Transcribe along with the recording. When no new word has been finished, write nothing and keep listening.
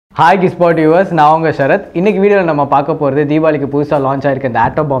Hi Gispot viewers, நான் உங்க ஷரத். இன்னைக்கு வீடியோல நம்ம பார்க்க போறது தீபாவளிக்கு புதுசா லான்ச் ஆயிருக்க இந்த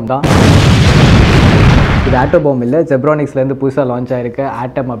ஆட்டோ பாம் தான். இது ஆட்டோ பாம் இல்ல, Zebronics ல இருந்து புதுசா லான்ச் ஆயிருக்க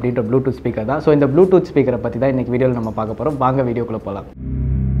ஆட்டம் அப்படிங்கற ப்ளூடூத் ஸ்பீக்கர் தான். சோ இந்த ப்ளூடூத் ஸ்பீக்கரை பத்தி தான் இன்னைக்கு வீடியோல நம்ம பார்க்க போறோம். வாங்க வீடியோக்குள்ள போலாம்.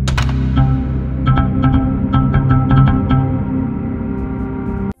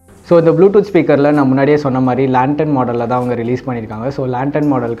 So இந்த ப்ளூடூத் ஸ்பீக்கர்ல நான் முன்னாடியே சொன்ன மாதிரி லேண்டன் மாடல்ல தான் அவங்க ரிலீஸ் பண்ணிருக்காங்க. ஸோ லேண்டன்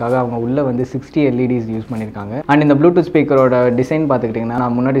மாடலுக்காக அவங்க உள்ள வந்து 60 LEDs யூஸ் பண்ணிருக்காங்க. அண்ட் இந்த ப்ளூடூத் ஸ்பீக்கரோட டிசைன் பார்த்துக்கிட்டிங்கன்னா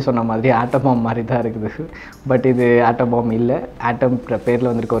நான் முன்னாடி சொன்ன மாதிரி ஆட்டம் பாம் மாதிரி தான் இருக்குது. பட் இது ஆட்டம் பாம் இல்லை, ஆட்டம்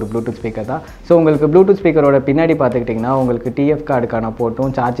பேரில் வந்திருக்க ஒரு ப்ளூடூத் ஸ்பீக்கர் தான். ஸோ உங்களுக்கு ப்ளூடூத் ஸ்பீக்கரோட பின்னாடி பார்த்துக்கிட்டிங்கன்னா உங்களுக்கு TF கார்டுக்கான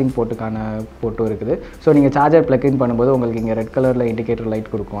போர்ட்டும் சார்ஜிங் போர்ட்டுக்கான போர்ட்டும் இருக்குது. ஸோ நீங்கள் சார்ஜர் ப்ளக்இன் பண்ணும்போது உங்களுக்கு இங்கே ரெட் கலரில் இண்டிகேட்டர்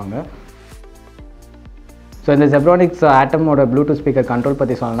லைட் கொடுக்குவாங்க. ஸோ இந்த Zebronics ஆட்டமோட ப்ளூடூத் ஸ்பீக்கர் கண்ட்ரோல்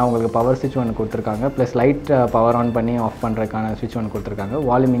பற்றி சொல்லணும்னா உங்களுக்கு பவர் ஸ்விட்ச் ஒன்று கொடுத்துருக்காங்க, ப்ளஸ் லைட் பவர் ஆன் பண்ணி ஆஃப் பண்ணுறதுக்கான ஸ்விட்ச் ஒன்று கொடுத்துருக்காங்க,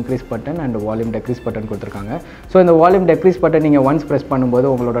 volume increase button and volume decrease button கொடுத்துருக்காங்க. ஸோ இந்த வால்யூம் டெக்ரீஸ் பட்டன் நீங்கள் ஒன்ஸ் ப்ரெஸ் பண்ணும்போது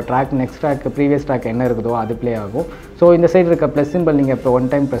உங்களோட track next track previous track என்ன இருக்குதோ அது ப்ளே ஆகும். ஸோ இந்த சைடு இருக்க ப்ளஸ் சிம்பிள் நீங்கள் இப்போ ஒன்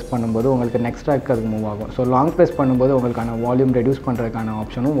டைம் ப்ரெஸ் பண்ணும்போது உங்களுக்கு நெக்ஸ்ட் ட்ராக் அது மூவ் ஆகும். ஸோ லாங் ப்ரெஸ் பண்ணும்போது உங்களுக்கான வால்யூம் ரெடியூஸ் பண்ணுறதுக்கான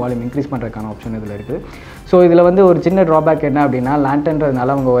ஆப்ஷனும் வால்யூம் இன்க்ரீஸ் பண்ணுறதுக்கான ஆப்ஷன் இதில் இருக்குது. ஸோ இதில் வந்து ஒரு சின்ன ட்ராபேக் என்ன அப்படின்னா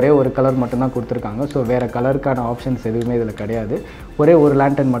லேண்டன்றதுனால அவங்க ஒரே ஒரு கலர் மட்டும்தான் கொடுத்துருக்காங்க. ஸோ வேறு கலருக்கான ஆப்ஷன்ஸ் எதுவுமே இதில் கிடையாது, ஒரே ஒரு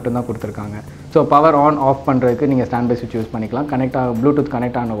லேண்டன் மட்டும்தான் கொடுத்துருக்காங்க. ஸோ பவர் ஆன் ஆஃப் பண்ணுறதுக்கு நீங்கள் ஸ்டாண்ட் பை ஸ்விட்ச் யூஸ் பண்ணிக்கலாம். ப்ளூடூத்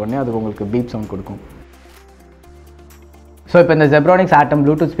கனெக்ட் ஆன உடனே அது உங்களுக்கு பீப் சவுண்ட் கொடுக்கும். ஸோ இப்போ இந்த Zebronics Atom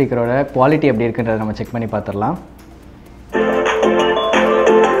Bluetooth ஸ்பீக்கரோட குவாலிட்டி எப்படி இருக்குன்றதை நம்ம செக் பண்ணி பார்த்துடலாம்.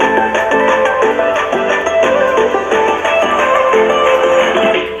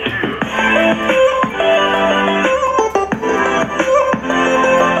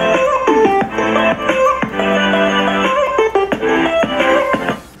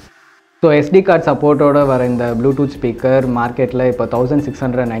 ஸோ SD கார்டு சப்போர்ட்டோட வர இந்த ப்ளூடூத் ஸ்பீக்கர் மார்க்கெட்டில் இப்போ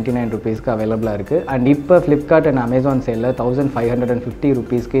 1699 ருபீஸ்க்கு அவைலபிளாக இருக்குது. அண்ட் இப்போ ஃப்ளிப்கார்ட் அண்ட் அமேசான் சேலில் 1550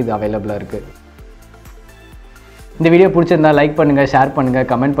 ருபீஸ்க்கு இது அவைலபிளாக இருக்குது. இந்த வீடியோ பிடிச்சிருந்தா லைக் பண்ணுங்கள், ஷேர் பண்ணுங்கள்,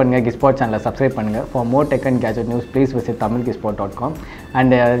 கமெண்ட் பண்ணுங்கள், கிஸ்பாட் சேனலை சப்ஸ்கிரைப் பண்ணுங்கள். For more tech and gadget news please visit tamilgispot.com.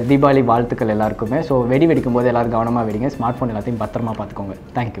 And Deepavali வாழ்த்துக்கள் எல்லாருக்குமே. ஸோ வெடிக்கும் போது எல்லோரும் கவனமாக வெடிங்க, ஸ்மார்ட் ஃபோன் எல்லாத்தையும் பத்திரமா பார்த்துக்கோங்க.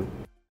 தேங்க்யூ.